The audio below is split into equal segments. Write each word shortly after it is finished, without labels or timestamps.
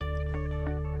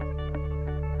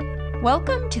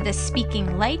Welcome to the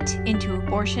Speaking Light into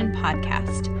Abortion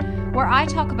podcast, where I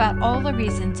talk about all the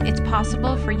reasons it's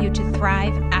possible for you to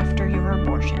thrive after your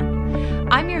abortion.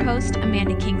 I'm your host,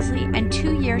 Amanda Kingsley, and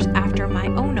 2 years after my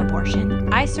own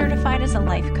abortion, I certified as a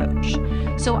life coach,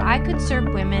 so I could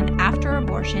serve women after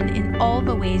abortion in all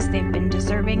the ways they've been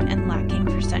deserving and lacking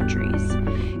for centuries.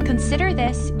 Consider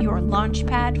this your launch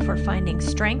pad for finding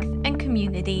strength and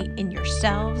community in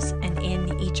yourselves and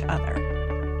in each other.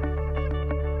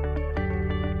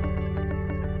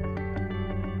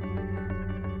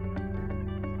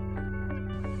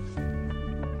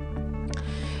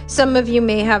 Some of you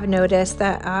may have noticed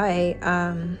that I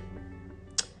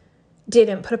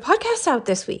didn't put a podcast out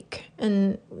this week.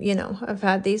 And, I've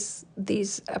had these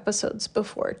episodes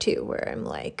before too, where I'm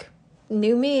like,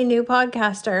 new me, new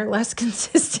podcaster, less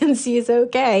consistency is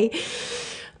okay.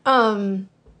 I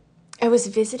was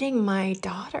visiting my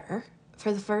daughter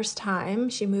for the first time.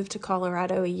 She moved to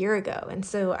Colorado a year ago. And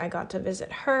so I got to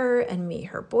visit her and meet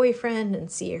her boyfriend and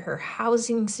see her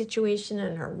housing situation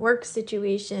and her work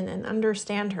situation and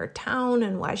understand her town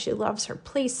and why she loves her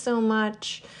place so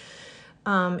much.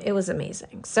 It was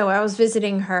amazing. So I was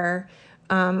visiting her.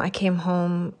 I came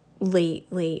home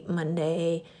late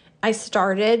Monday. I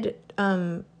started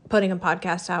putting a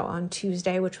podcast out on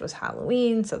Tuesday, which was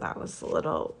Halloween. So that was a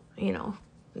little,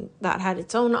 that had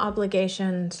its own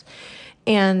obligations.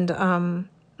 And at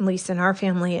least in our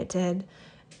family it did.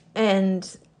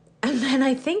 And then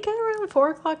I think at around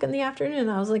 4:00 in the afternoon,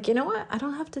 I was like, you know what? I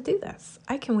don't have to do this.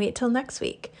 I can wait till next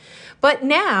week. But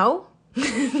now,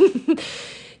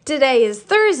 today is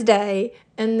Thursday,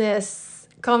 and this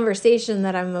conversation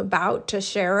that I'm about to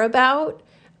share about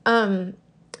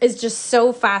is just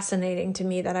so fascinating to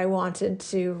me that I wanted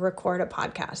to record a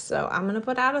podcast. So I'm going to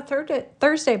put out a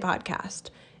Thursday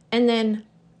podcast. And then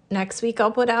next week,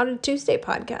 I'll put out a Tuesday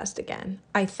podcast again,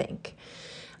 I think.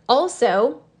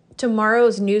 Also,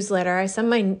 tomorrow's newsletter, I send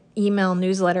my email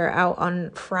newsletter out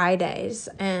on Fridays,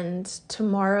 and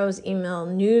tomorrow's email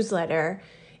newsletter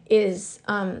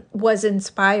was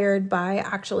inspired by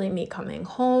actually me coming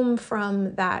home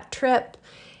from that trip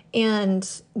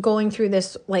and going through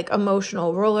this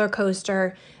emotional roller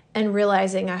coaster and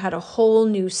realizing I had a whole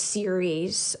new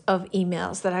series of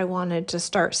emails that I wanted to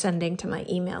start sending to my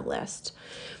email list.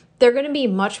 They're going to be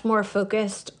much more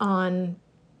focused on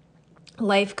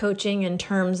life coaching in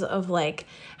terms of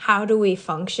how do we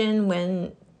function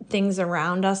when things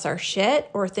around us are shit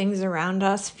or things around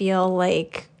us feel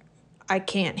like I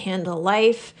can't handle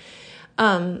life.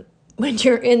 When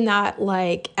you're in that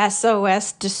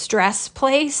SOS distress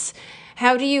place,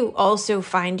 how do you also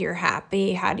find your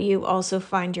happy? How do you also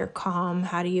find your calm?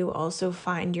 How do you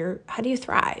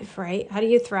thrive, right? How do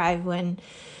you thrive when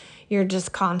you're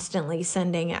just constantly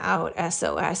sending out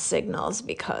SOS signals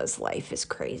because life is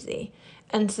crazy?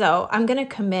 And so I'm going to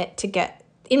commit to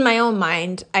in my own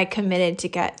mind, I committed to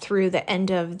get through the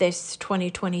end of this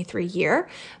 2023 year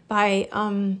by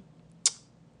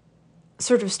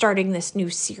sort of starting this new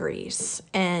series.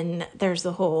 And there's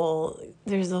a whole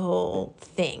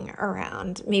thing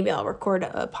around, maybe I'll record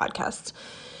a podcast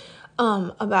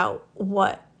about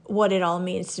what it all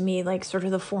means to me, sort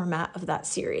of the format of that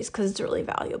series, because it's really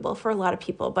valuable for a lot of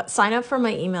people. But sign up for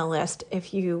my email list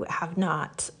if you have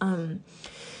not.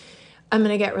 I'm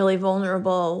going to get really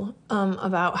vulnerable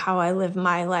about how I live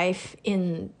my life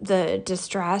in the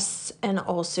distress and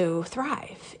also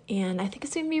thrive. And I think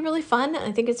it's going to be really fun.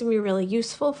 I think it's going to be really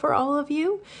useful for all of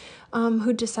you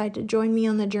who decide to join me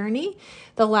on the journey.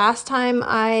 The last time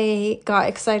I got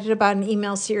excited about an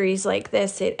email series like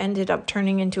this, it ended up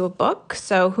turning into a book.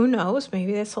 So who knows?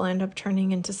 Maybe this will end up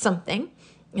turning into something.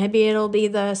 Maybe it'll be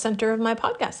the center of my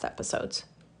podcast episodes.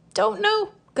 Don't know.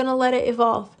 Gonna let it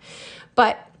evolve.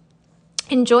 But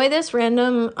enjoy this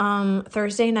random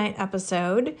Thursday night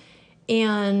episode.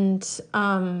 And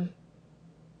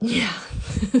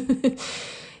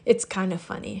it's kind of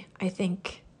funny. I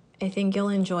think you'll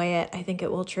enjoy it. I think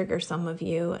it will trigger some of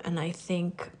you. And I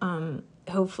think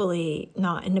hopefully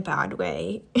not in a bad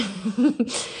way.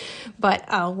 But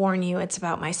I'll warn you, it's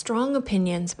about my strong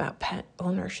opinions about pet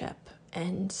ownership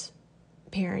and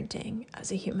parenting as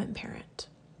a human parent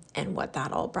and what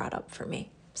that all brought up for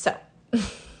me. So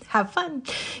have fun.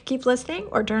 Keep listening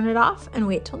or turn it off and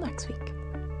wait till next week.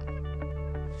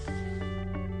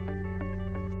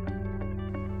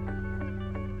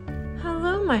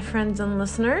 Hello, my friends and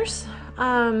listeners.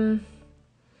 One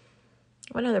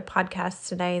other podcast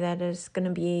today that is going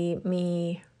to be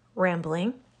me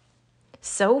rambling.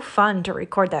 So fun to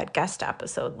record that guest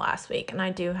episode last week, and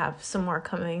I do have some more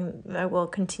coming. I will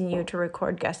continue to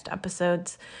record guest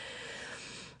episodes,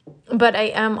 but I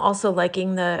am also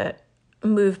liking the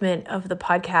movement of the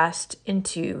podcast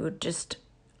into just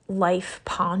life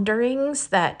ponderings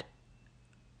that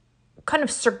kind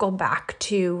of circle back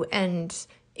to and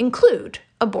include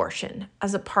abortion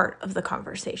as a part of the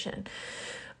conversation.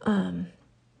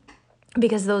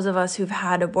 Because those of us who've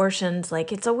had abortions,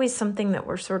 like, it's always something that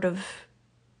we're sort of,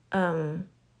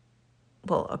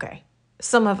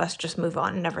 some of us just move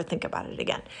on and never think about it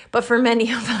again. But for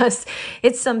many of us,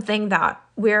 it's something that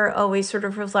we're always sort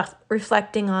of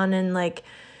reflecting on and like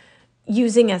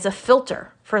using as a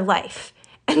filter for life.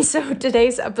 And so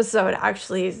today's episode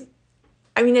actually is,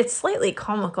 it's slightly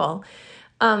comical.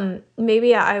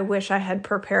 Maybe I wish I had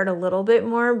prepared a little bit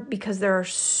more because there are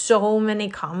so many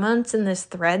comments in this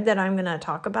thread that I'm going to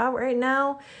talk about right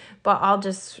now, but I'll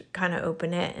just kind of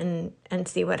open it and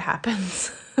see what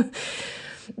happens.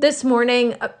 This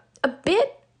morning,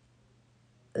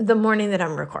 the morning that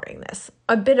I'm recording this,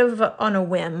 a bit of on a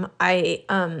whim, I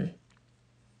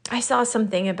saw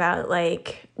something about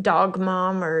like dog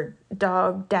mom or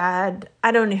dog dad.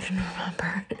 I don't even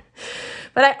remember.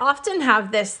 But I often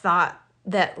have this thought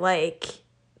that like,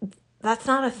 that's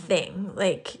not a thing.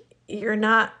 Like, you're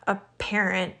not a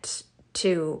parent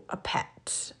to a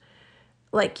pet.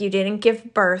 Like, you didn't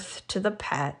give birth to the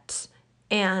pet.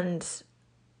 And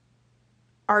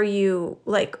are you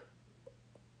like,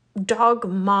 dog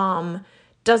mom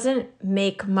doesn't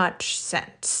make much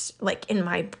sense, like in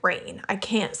my brain. I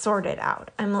can't sort it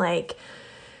out. I'm like,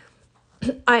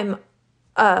 I'm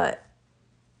a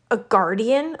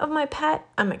guardian of my pet.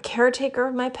 I'm a caretaker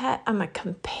of my pet. I'm a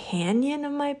companion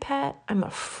of my pet. I'm a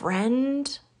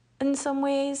friend in some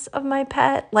ways of my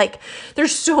pet. Like,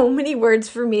 there's so many words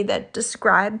for me that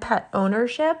describe pet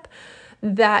ownership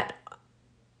that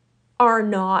are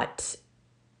not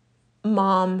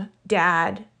mom,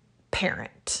 dad,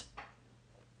 parent.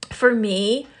 For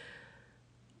me,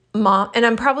 mom, and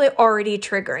I'm probably already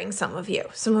triggering some of you.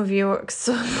 Some of you,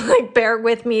 so like, bear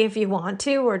with me if you want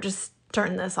to, or just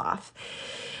turn this off.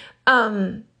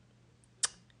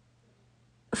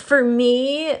 For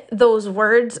me, those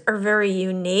words are very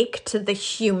unique to the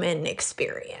human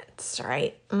experience,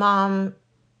 right? Mom,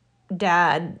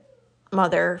 dad,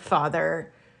 mother,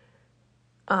 father,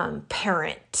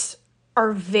 parent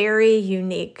are very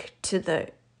unique to the,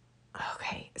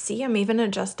 see, I'm even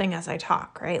adjusting as I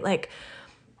talk, right? Like,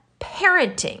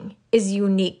 parenting is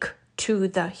unique to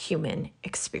the human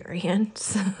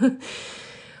experience.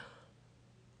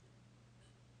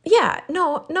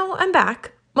 I'm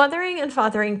back. Mothering and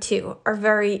fathering too are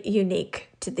very unique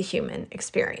to the human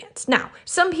experience. Now,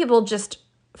 some people just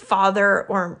father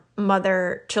or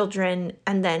mother children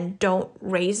and then don't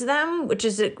raise them, which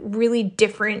is a really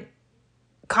different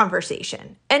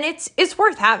conversation. And it's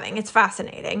worth having. It's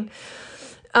fascinating.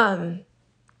 But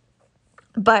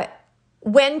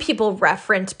when people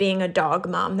reference being a dog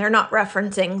mom, they're not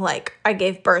referencing like, I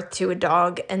gave birth to a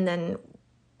dog and then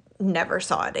never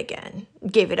saw it again,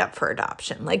 gave it up for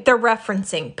adoption. Like, they're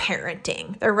referencing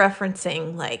parenting. They're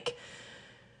referencing like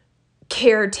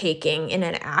caretaking in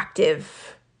an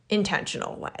active,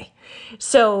 intentional way.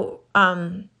 So,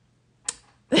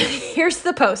 here's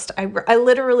the post I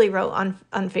literally wrote on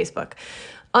Facebook.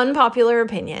 Unpopular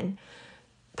opinion.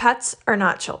 Pets are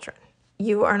not children.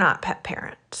 You are not pet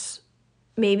parents.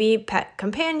 Maybe pet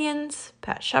companions,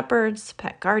 pet shepherds,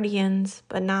 pet guardians,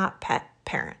 but not pet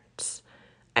parents.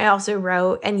 I also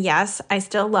wrote, and yes, I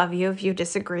still love you if you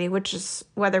disagree, which is,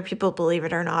 whether people believe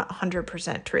it or not,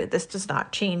 100% true. This does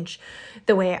not change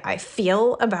the way I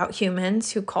feel about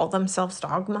humans who call themselves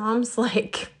dog moms.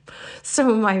 Like,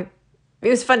 it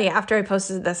was funny, after I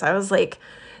posted this, I was like,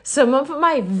 some of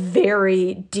my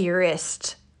very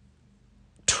dearest,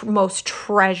 most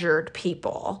treasured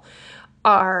people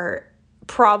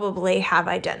probably have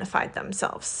identified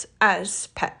themselves as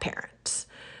pet parents.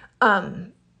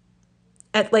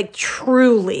 Like,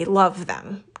 truly love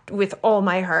them with all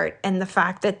my heart. And the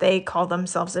fact that they call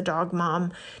themselves a dog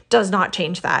mom does not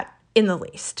change that in the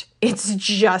least. It's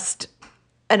just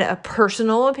a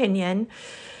personal opinion.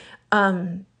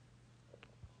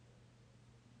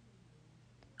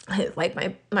 Like,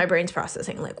 my brain's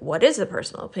processing, like, what is a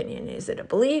personal opinion? Is it a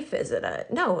belief? Is it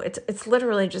no, it's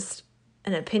literally just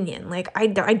an opinion. Like, I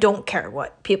don't care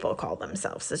what people call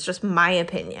themselves. It's just my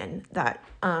opinion that,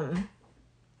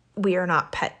 we are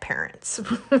not pet parents.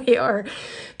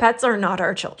 Pets are not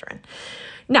our children.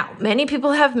 Now, many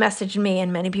people have messaged me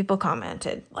and many people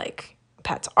commented, like,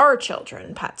 pets are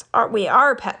children, we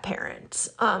are pet parents.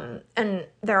 And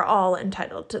they're all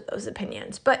entitled to those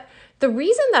opinions. But the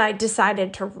reason that I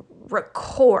decided to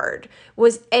record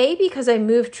was because I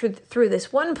moved through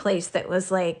this one place that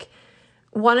was like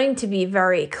wanting to be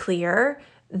very clear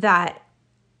that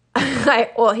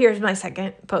Here's my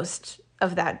second post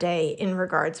of that day in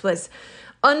regards was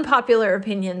unpopular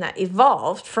opinion that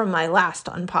evolved from my last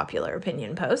unpopular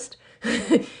opinion post.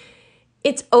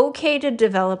 It's okay to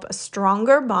develop a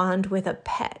stronger bond with a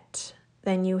pet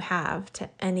than you have to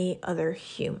any other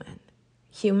human.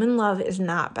 Human love is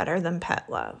not better than pet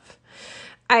love.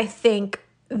 I think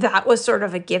that was sort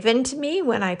of a given to me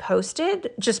when I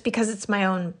posted, just because it's my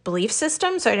own belief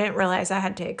system. So I didn't realize I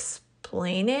had to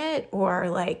explain it, or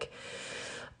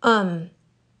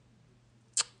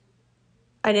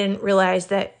I didn't realize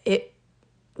that it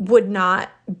would not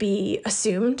be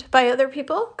assumed by other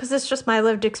people, because it's just my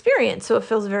lived experience. So it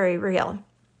feels very real.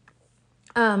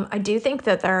 I do think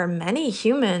that there are many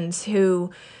humans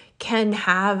who can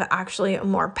have actually a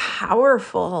more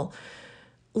powerful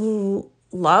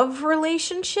love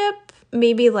relationship,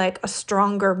 maybe like a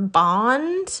stronger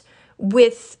bond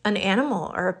with an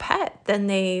animal or a pet than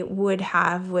they would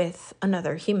have with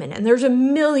another human. And there's a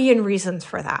million reasons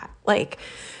for that. Like,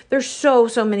 there's so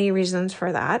many reasons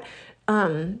for that.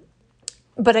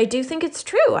 But I do think it's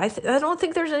true. I don't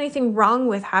think there's anything wrong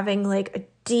with having like a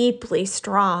deeply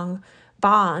strong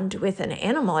bond with an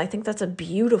animal. I think that's a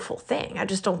beautiful thing. I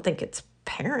just don't think it's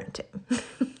parenting.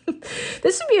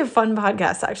 This would be a fun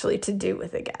podcast actually to do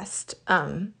with a guest.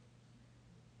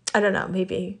 I don't know,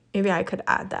 maybe I could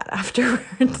add that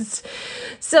afterwards.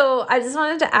 So I just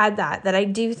wanted to add that I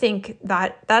do think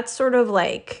that that's sort of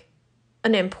like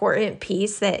an important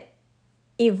piece that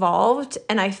evolved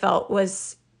and I felt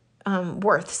was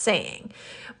worth saying.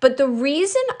 But the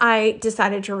reason I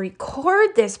decided to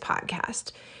record this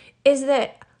podcast is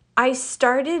that I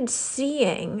started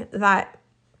seeing that,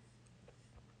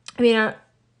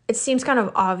 it seems kind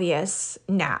of obvious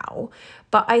now,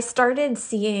 but I started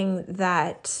seeing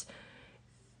that,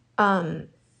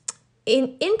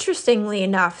 interestingly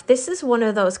enough, this is one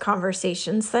of those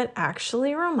conversations that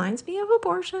actually reminds me of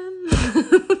abortion.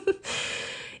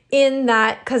 In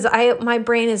that, because my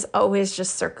brain is always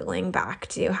just circling back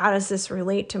to, how does this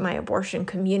relate to my abortion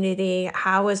community?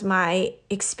 How has my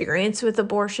experience with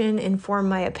abortion informed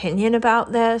my opinion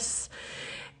about this?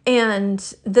 And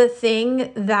the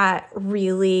thing that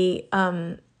really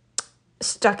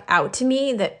stuck out to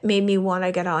me that made me want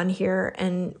to get on here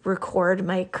and record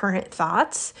my current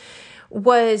thoughts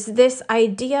was this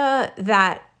idea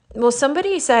that,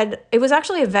 somebody said, it was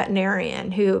actually a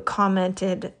veterinarian who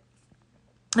commented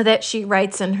that she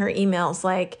writes in her emails,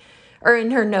 or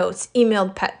in her notes,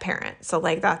 emailed pet parent. So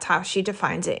that's how she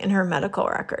defines it in her medical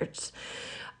records.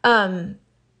 And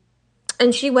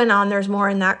she went on, there's more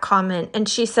in that comment, and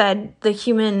she said the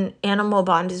human-animal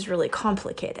bond is really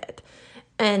complicated.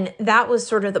 And that was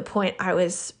sort of the point I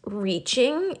was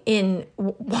reaching in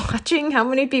watching how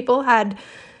many people had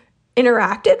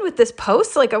interacted with this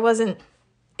post. I wasn't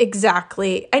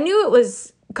exactly, I knew it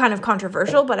was kind of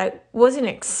controversial, but I wasn't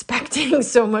expecting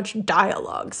so much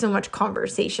dialogue, so much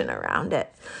conversation around it.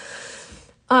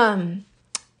 And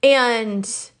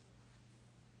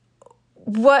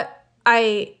what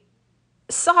I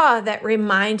saw that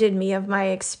reminded me of my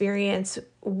experience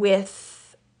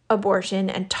with abortion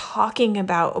and talking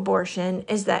about abortion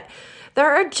is that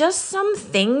there are just some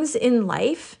things in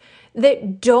life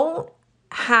that don't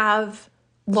have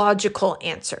logical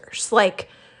answers.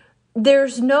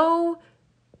 There's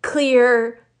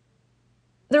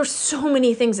so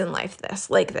many things in life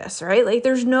like this, right?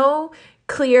 There's no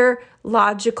clear,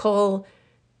 logical,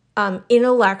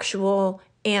 intellectual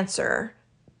answer.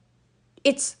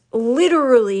 It's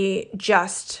literally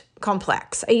just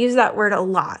complex. I use that word a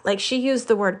lot. She used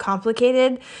the word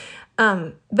complicated,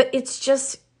 but it's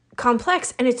just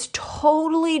complex, and it's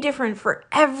totally different for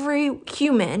every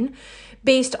human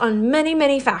based on many,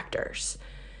 many factors.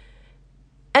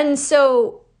 And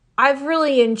so I've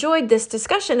really enjoyed this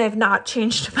discussion. I've not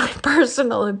changed my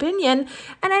personal opinion,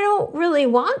 and I don't really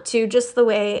want to, just the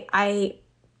way I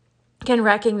can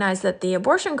recognize that the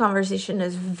abortion conversation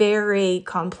is very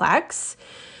complex,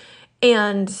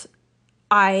 and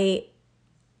I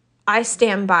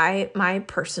stand by my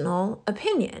personal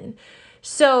opinion.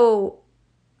 So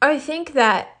I think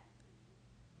that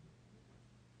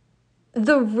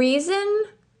there's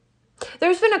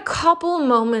been a couple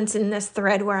moments in this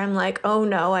thread where I'm like, oh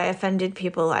no, I offended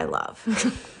people I love.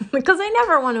 Because I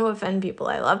never want to offend people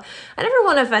I love. I never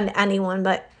want to offend anyone,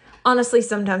 but honestly,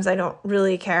 sometimes I don't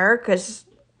really care, because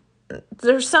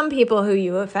there's some people who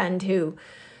you offend who,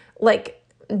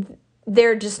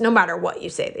 they're just, no matter what you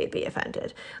say, they'd be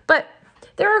offended. But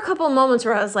there were a couple moments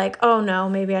where I was like, oh no,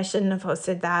 maybe I shouldn't have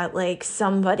posted that.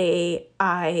 Somebody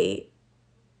I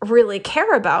really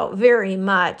care about very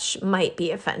much might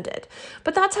be offended.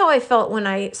 But that's how I felt when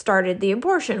I started the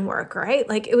abortion work, right?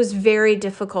 Like it was very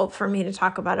difficult for me to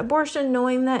talk about abortion,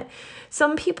 knowing that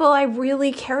some people I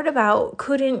really cared about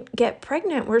couldn't get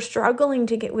pregnant, were struggling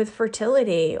to get with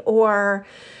fertility, or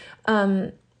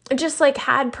just like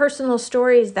had personal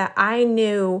stories that I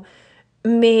knew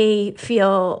may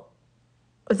feel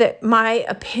that my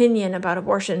opinion about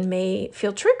abortion may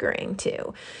feel triggering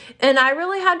to. And I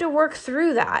really had to work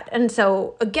through that. And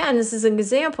so again, this is an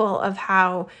example of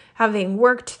how having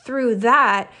worked through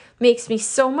that makes me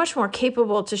so much more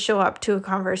capable to show up to a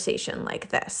conversation like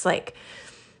this. Like,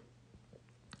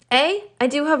 I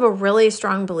do have a really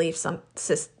strong belief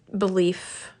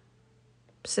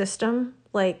system,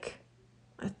 like,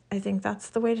 I think that's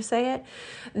the way to say it,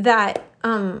 that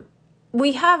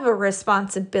we have a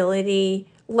responsibility.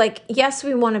 Like, yes,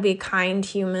 we want to be kind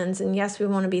humans, and yes, we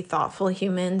want to be thoughtful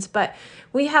humans, but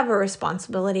we have a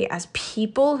responsibility as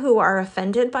people who are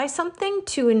offended by something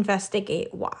to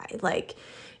investigate why. Like,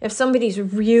 if somebody's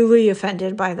really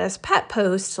offended by this pet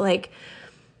post, like,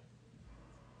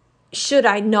 should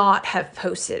I not have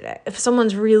posted it? If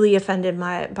someone's really offended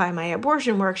by my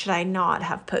abortion work, should I not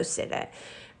have posted it?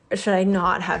 Or should I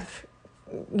not have,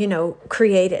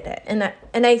 created it?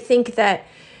 And I think that,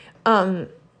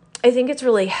 I think it's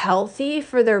really healthy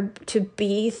for there to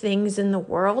be things in the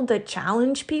world that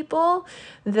challenge people,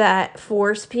 that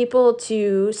force people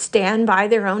to stand by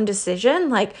their own decision.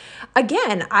 Like,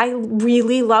 again, I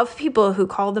really love people who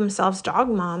call themselves dog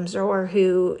moms or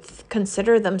who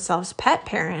consider themselves pet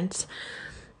parents.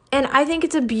 And I think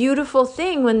it's a beautiful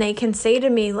thing when they can say to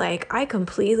me, like, I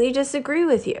completely disagree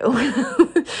with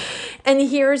you. And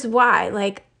here's why.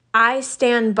 Like, I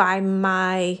stand by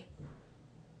my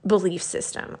belief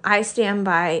system. I stand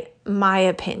by my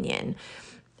opinion.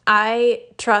 I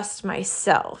trust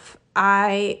myself.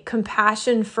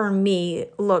 Compassion for me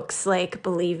looks like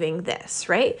believing this,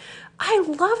 right? I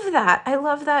love that. I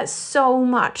love that so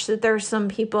much, that there's some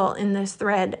people in this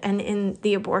thread and in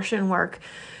the abortion work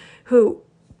who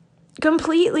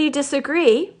completely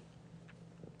disagree,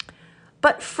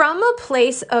 but from a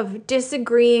place of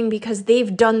disagreeing because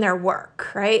they've done their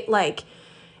work, right? Like,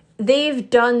 they've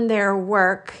done their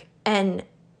work and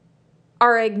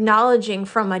are acknowledging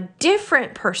from a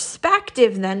different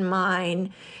perspective than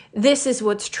mine, this is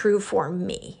what's true for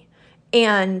me.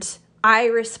 And I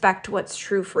respect what's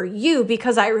true for you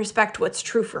because I respect what's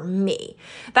true for me.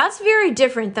 That's very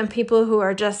different than people who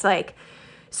are just like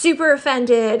super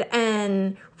offended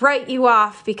and write you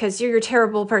off because you're a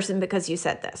terrible person because you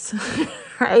said this,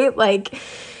 right? Like,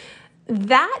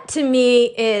 that to me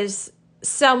is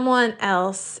someone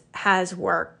else has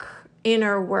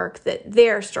inner work that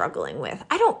they're struggling with.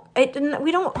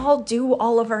 We don't all do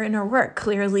all of our inner work.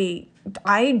 Clearly,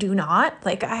 I do not.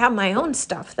 Like, I have my own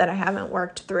stuff that I haven't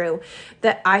worked through,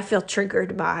 that I feel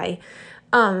triggered by,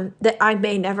 that I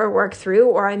may never work through,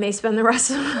 or I may spend the rest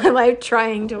of my life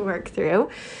trying to work through.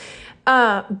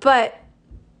 But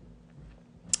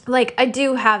like, I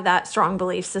do have that strong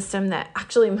belief system that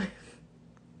actually,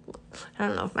 I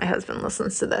don't know if my husband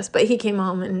listens to this, but he came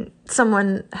home and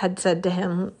someone had said to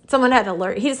him, he's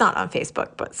not on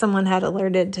Facebook, but someone had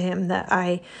alerted to him that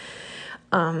I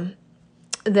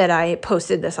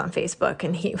posted this on Facebook,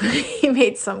 and he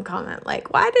made some comment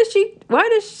like, why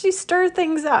does she stir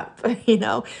things up? I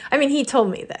mean, he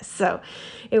told me this, so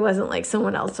it wasn't like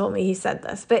someone else told me he said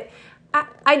this, but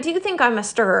I do think I'm a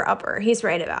stirrer-upper. He's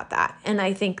right about that. And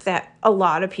I think that a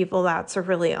lot of people, that's a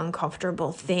really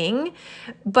uncomfortable thing.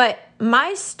 But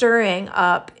my stirring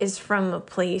up is from a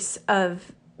place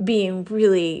of being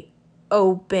really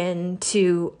open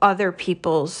to other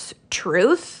people's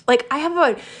truth. Like, I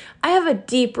have a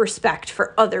deep respect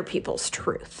for other people's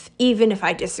truth, even if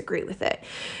I disagree with it.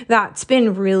 That's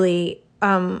been really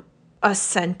a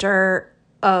center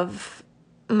of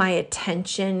my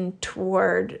attention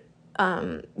toward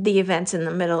the events in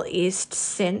the Middle East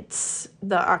since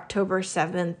the October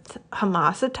 7th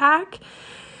Hamas attack,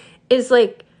 is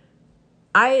like,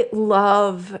 I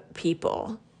love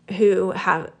people who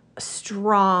have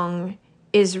strong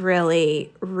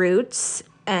Israeli roots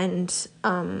and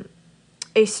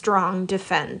a strong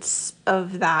defense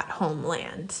of that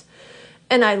homeland.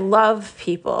 And I love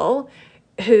people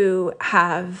who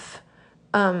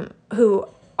who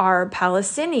are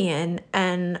Palestinian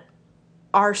and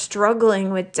are struggling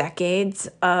with decades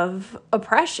of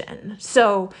oppression.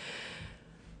 So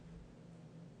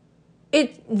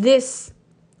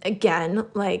again,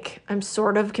 like, I'm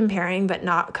sort of comparing, but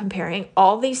not comparing.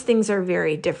 All these things are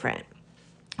very different.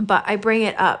 But I bring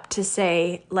it up to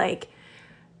say, like,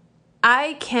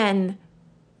 I can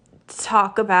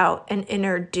talk about and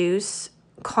introduce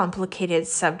complicated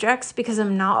subjects because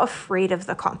I'm not afraid of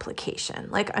the complication.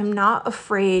 Like, I'm not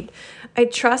afraid. I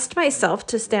trust myself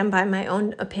to stand by my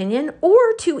own opinion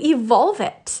or to evolve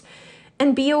it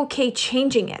and be okay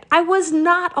changing it. I was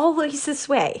not always this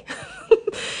way.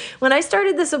 When I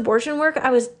started this abortion work,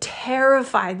 I was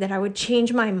terrified that I would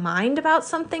change my mind about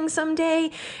something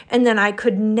someday and then I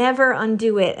could never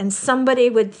undo it. And somebody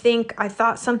would think I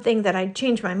thought something that I'd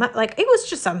changed my mind. Like, it was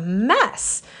just a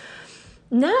mess.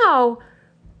 Now,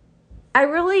 I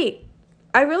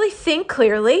really think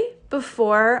clearly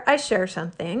before I share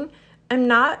something. I'm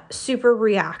not super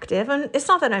reactive. And it's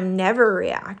not that I'm never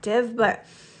reactive, but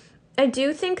I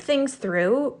do think things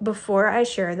through before I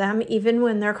share them, even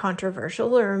when they're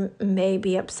controversial or may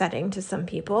be upsetting to some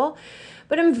people.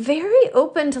 But I'm very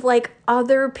open to like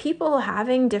other people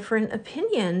having different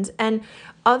opinions and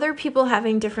other people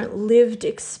having different lived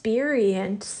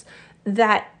experience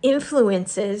that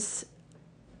influences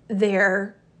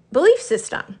their belief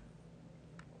system.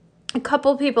 A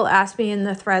couple people asked me in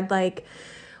the thread, like,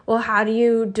 well, how do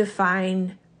you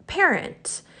define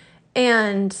parent?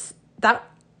 And that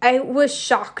I was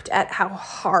shocked at how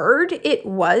hard it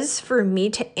was for me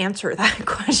to answer that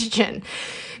question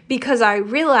because I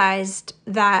realized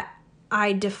that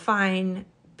I define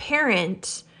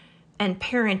parent and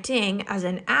parenting as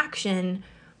an action.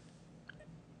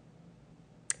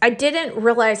 I didn't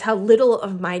realize how little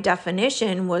of my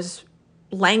definition was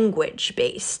language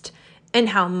based and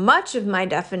how much of my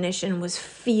definition was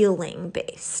feeling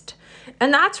based.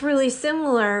 And that's really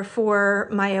similar for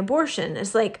my abortion.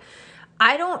 It's like,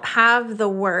 I don't have the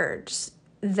words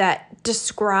that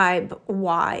describe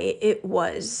why it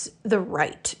was the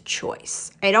right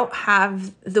choice. I don't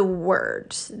have the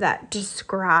words that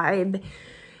describe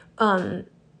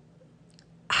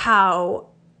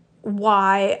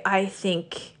why I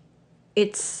think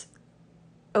it's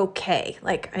okay.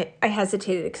 Like, I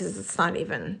hesitated because it's not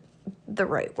even the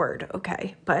right word,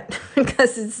 okay, but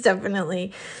because it's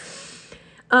definitely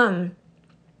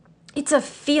it's a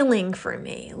feeling for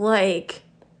me. Like,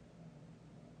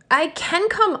 I can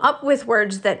come up with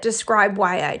words that describe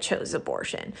why I chose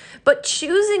abortion, but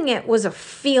choosing it was a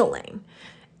feeling.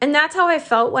 And that's how I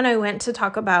felt when I went to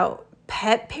talk about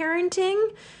pet parenting.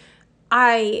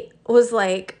 I was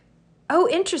like, oh,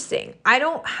 interesting. I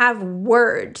don't have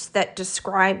words that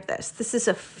describe this. This is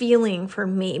a feeling for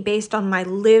me based on my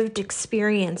lived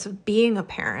experience of being a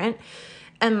parent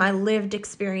and my lived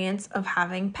experience of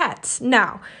having pets.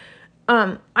 Now,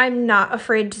 I'm not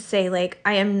afraid to say, like,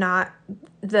 I'm a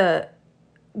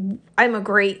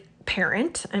great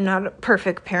parent. I'm not a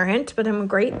perfect parent, but I'm a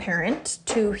great parent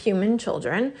to human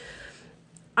children.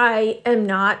 I am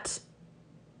not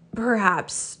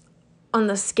perhaps on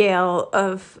the scale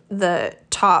of the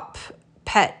top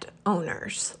pet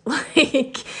owners.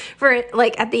 Like,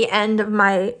 at the end of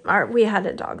we had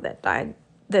a dog that died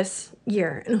this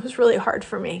year, and it was really hard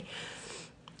for me.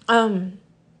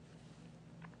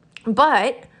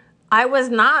 But I was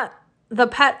not the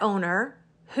pet owner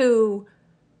who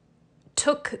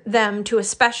took them to a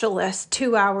specialist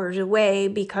 2 hours away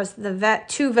because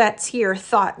two vets here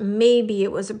thought maybe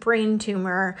it was a brain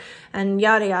tumor and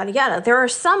yada, yada, yada. There are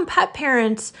some pet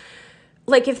parents,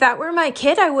 like, if that were my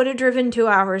kid, I would have driven 2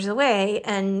 hours away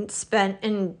and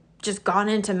just gone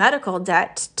into medical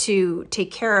debt to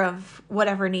take care of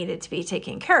whatever needed to be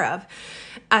taken care of.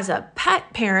 As a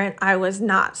pet parent, I was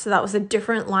not. So that was a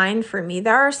different line for me.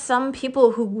 There are some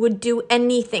people who would do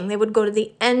anything. They would go to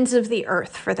the ends of the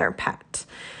earth for their pet.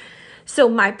 So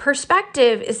my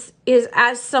perspective is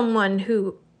as someone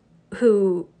who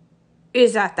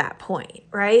is at that point,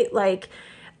 right? Like,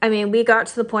 I mean, we got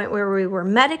to the point where we were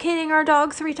medicating our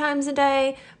dog 3 times a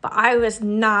day, but I was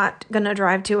not going to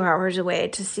drive 2 hours away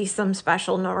to see some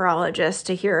special neurologist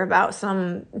to hear about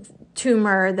some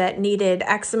tumor that needed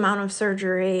X amount of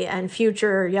surgery and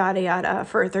future yada yada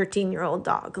for a 13-year-old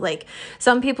dog. Like,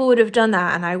 some people would have done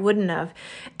that and I wouldn't have.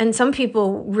 And some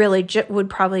people really would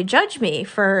probably judge me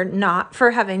for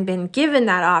having been given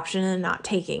that option and not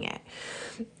taking it.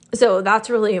 So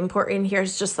that's really important here.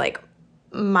 It's just like,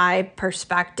 my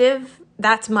perspective,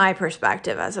 that's my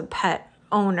perspective as a pet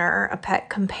owner, a pet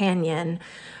companion,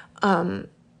 a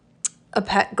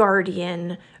pet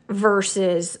guardian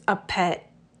versus a pet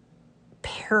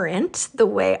parent, the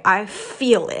way I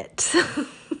feel it.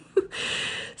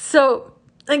 So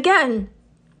again,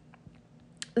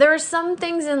 there are some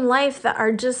things in life that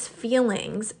are just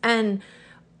feelings, and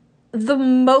the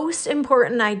most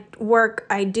important work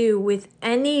I do with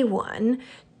anyone,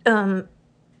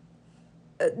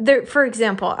 for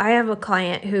example, I have a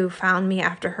client who found me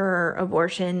after her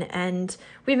abortion, and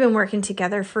we've been working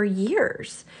together for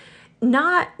years.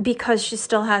 not because she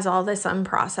still has all this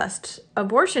unprocessed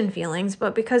abortion feelings,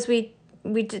 but because we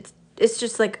did, it's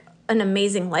just like an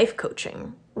amazing life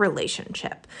coaching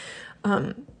relationship.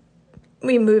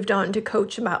 We moved on to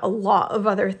coach about a lot of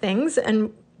other things,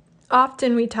 and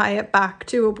often we tie it back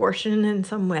to abortion in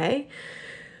some way.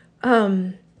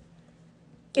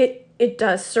 It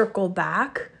does circle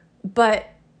back, but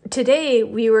today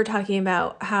we were talking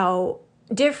about how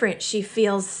different she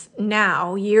feels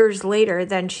now, years later,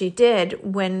 than she did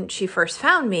when she first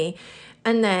found me,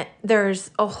 and that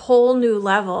there's a whole new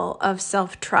level of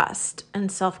self-trust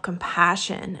and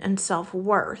self-compassion and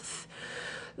self-worth.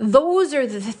 Those are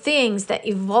the things that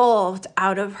evolved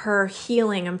out of her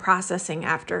healing and processing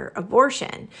after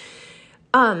abortion.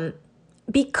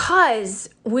 Because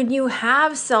when you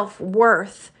have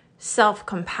self-worth,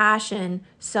 self-compassion,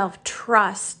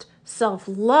 self-trust,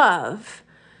 self-love,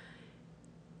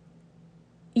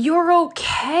 you're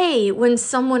okay when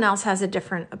someone else has a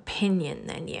different opinion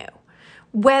than you,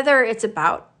 whether it's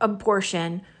about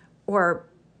abortion or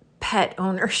pet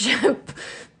ownership,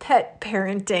 pet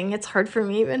parenting. It's hard for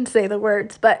me even to say the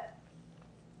words, but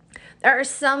there are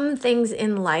some things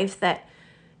in life that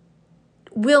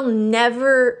will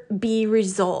never be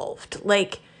resolved.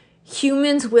 Like,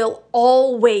 humans will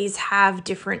always have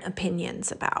different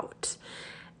opinions about,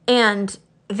 and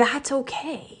that's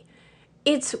okay.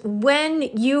 It's when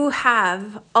you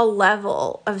have a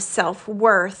level of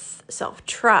self-worth,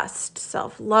 self-trust,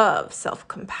 self-love,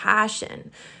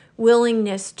 self-compassion,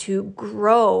 willingness to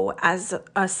grow as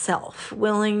a self,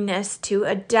 willingness to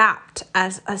adapt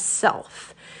as a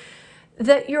self,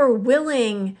 that you're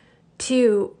willing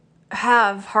to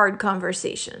have hard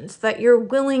conversations, that you're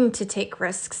willing to take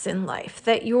risks in life,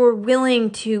 that you're willing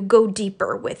to go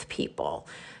deeper with people,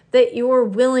 that you're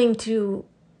willing to,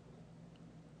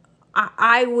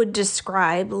 I would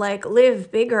describe, like,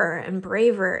 live bigger and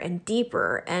braver and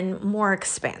deeper and more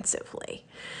expansively.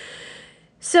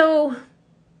 So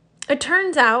it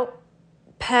turns out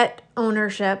pet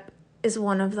ownership is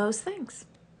one of those things.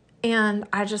 And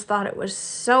I just thought it was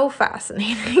so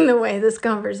fascinating the way this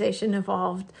conversation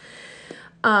evolved.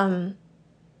 I'll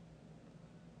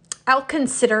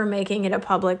consider making it a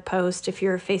public post. If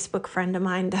you're a Facebook friend of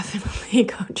mine, definitely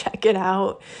go check it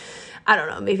out. I don't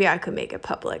know, maybe I could make it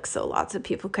public so lots of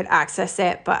people could access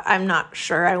it, but I'm not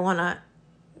sure I want to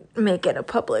make it a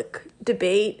public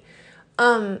debate.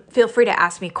 Feel free to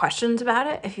ask me questions about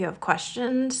it if you have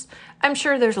questions. I'm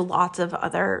sure there's lots of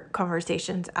other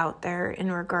conversations out there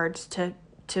in regards to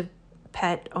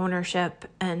pet ownership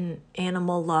and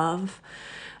animal love.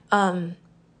 I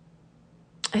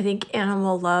think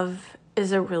animal love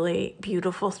is a really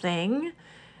beautiful thing.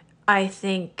 I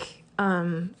think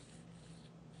I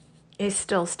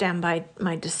still stand by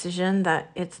my decision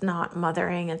that it's not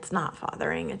mothering, it's not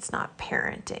fathering, it's not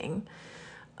parenting.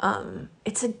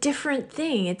 It's a different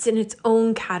thing. It's in its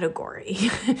own category.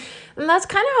 And that's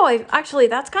kind of how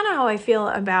I feel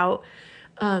about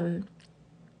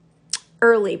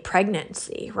early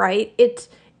pregnancy, right? It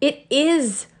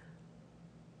is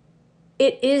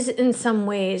in some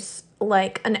ways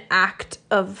like an act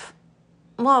of,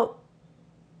 well,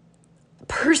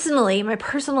 personally, my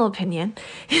personal opinion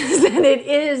is that it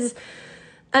is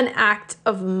an act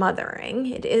of mothering.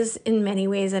 It is in many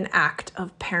ways an act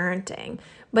of parenting,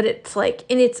 but it's like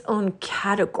in its own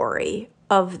category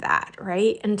of that,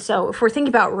 right? And so if we're thinking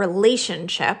about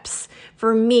relationships,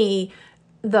 for me,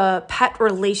 the pet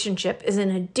relationship is in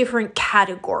a different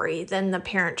category than the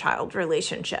parent-child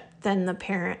relationship, than the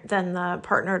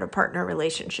partner-to-partner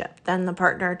relationship, than the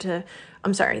parent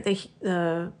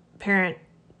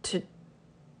to,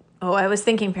 I was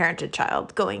thinking parent to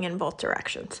child, going in both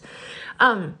directions.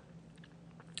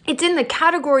 It's in the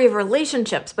category of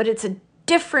relationships, but it's a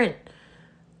different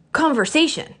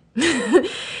conversation.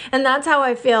 And that's how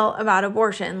I feel about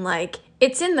abortion. Like,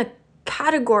 it's in the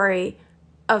category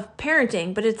of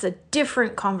parenting, but it's a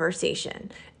different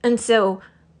conversation. And so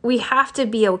we have to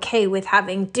be okay with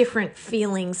having different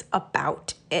feelings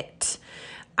about it.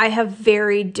 I have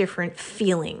very different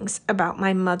feelings about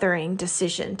my mothering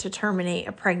decision to terminate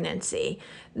a pregnancy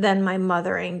than my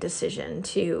mothering decision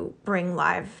to bring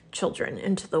live children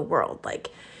into the world. Like,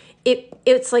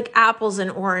 it's like apples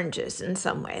and oranges in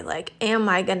some way. Like, am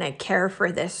I going to care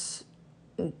for this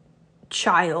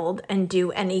child and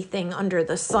do anything under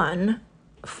the sun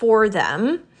for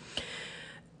them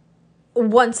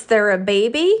once they're a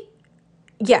baby?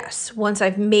 Yes. Once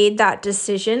I've made that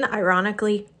decision,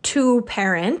 ironically, to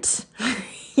parent,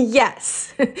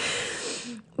 yes.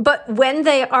 But when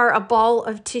they are a ball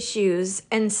of tissues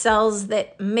and cells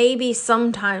that maybe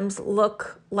sometimes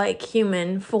look like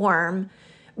human form,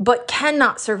 but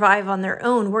cannot survive on their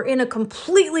own. We're in a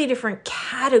completely different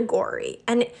category.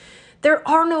 And there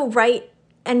are no right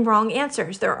and wrong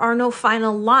answers. There are no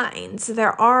final lines.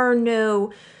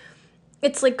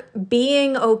 It's like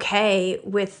being okay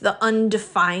with the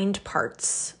undefined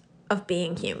parts of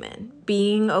being human,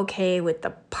 being okay with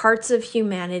the parts of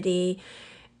humanity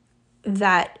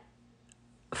that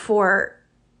for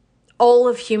all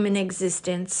of human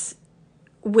existence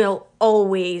will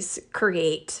always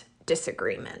create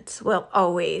disagreements, will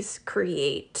always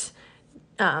create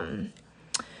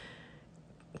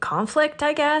conflict,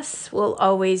 I guess, will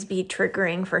always be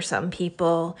triggering for some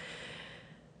people.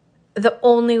 The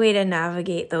only way to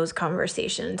navigate those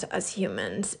conversations as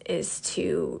humans is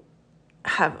to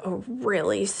have a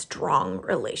really strong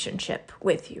relationship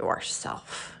with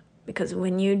yourself. Because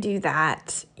when you do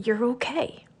that, you're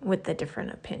okay with the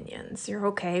different opinions. You're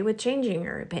okay with changing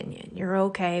your opinion. You're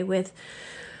okay with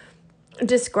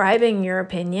describing your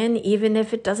opinion, even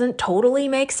if it doesn't totally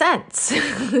make sense.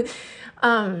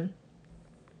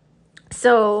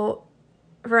 So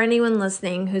for anyone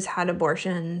listening who's had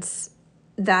abortions,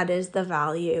 that is the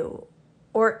value,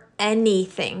 or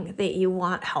anything that you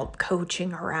want help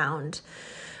coaching around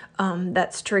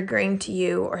that's triggering to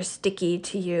you or sticky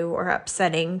to you or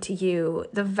upsetting to you.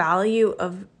 The value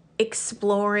of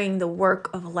exploring the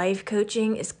work of life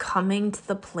coaching is coming to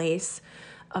the place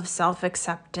of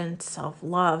self-acceptance,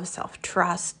 self-love,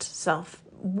 self-trust,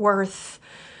 self-worth,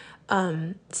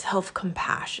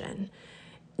 self-compassion.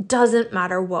 It doesn't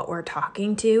matter what we're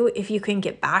talking to. If you can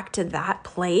get back to that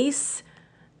place,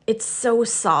 it's so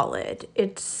solid.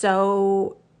 It's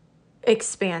so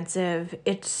expansive.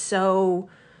 It's so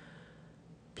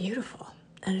beautiful.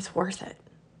 And it's worth it.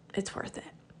 It's worth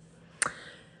it.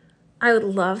 I would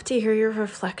love to hear your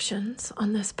reflections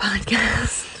on this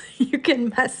podcast. You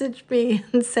can message me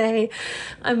and say,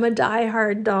 I'm a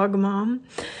diehard dog mom,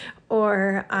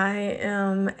 or I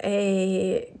am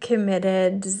a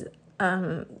committed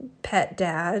pet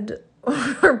dad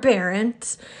or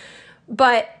parent.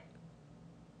 But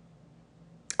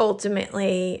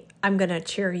ultimately, I'm going to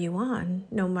cheer you on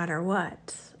no matter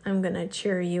what. I'm going to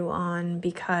cheer you on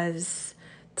because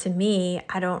to me,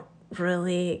 I don't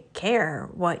really care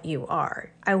what you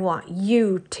are. I want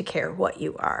you to care what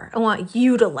you are. I want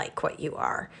you to like what you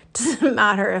are. It doesn't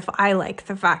matter if I like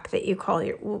the fact that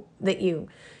you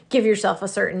give yourself a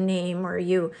certain name or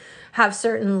you have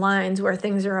certain lines where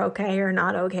things are okay or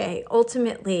not okay.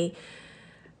 Ultimately,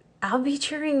 I'll be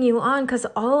cheering you on because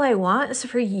all I want is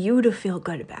for you to feel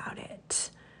good about it.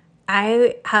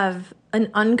 I have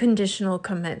an unconditional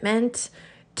commitment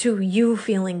to you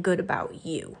feeling good about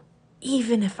you,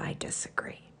 even if I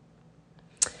disagree.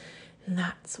 And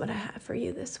that's what I have for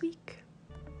you this week.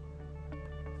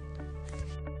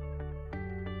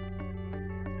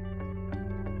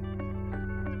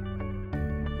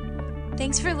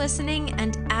 Thanks for listening,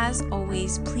 and as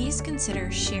always, please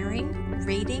consider sharing,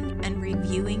 rating, and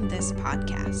reviewing this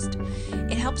podcast.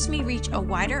 It helps me reach a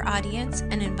wider audience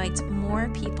and invites more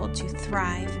people to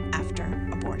thrive after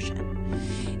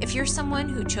abortion. If you're someone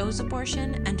who chose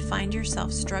abortion and find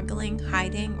yourself struggling,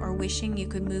 hiding, or wishing you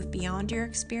could move beyond your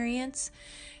experience,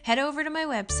 head over to my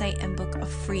website and book a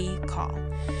free call.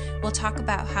 We'll talk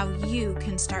about how you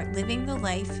can start living the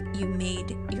life you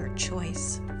made your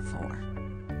choice for.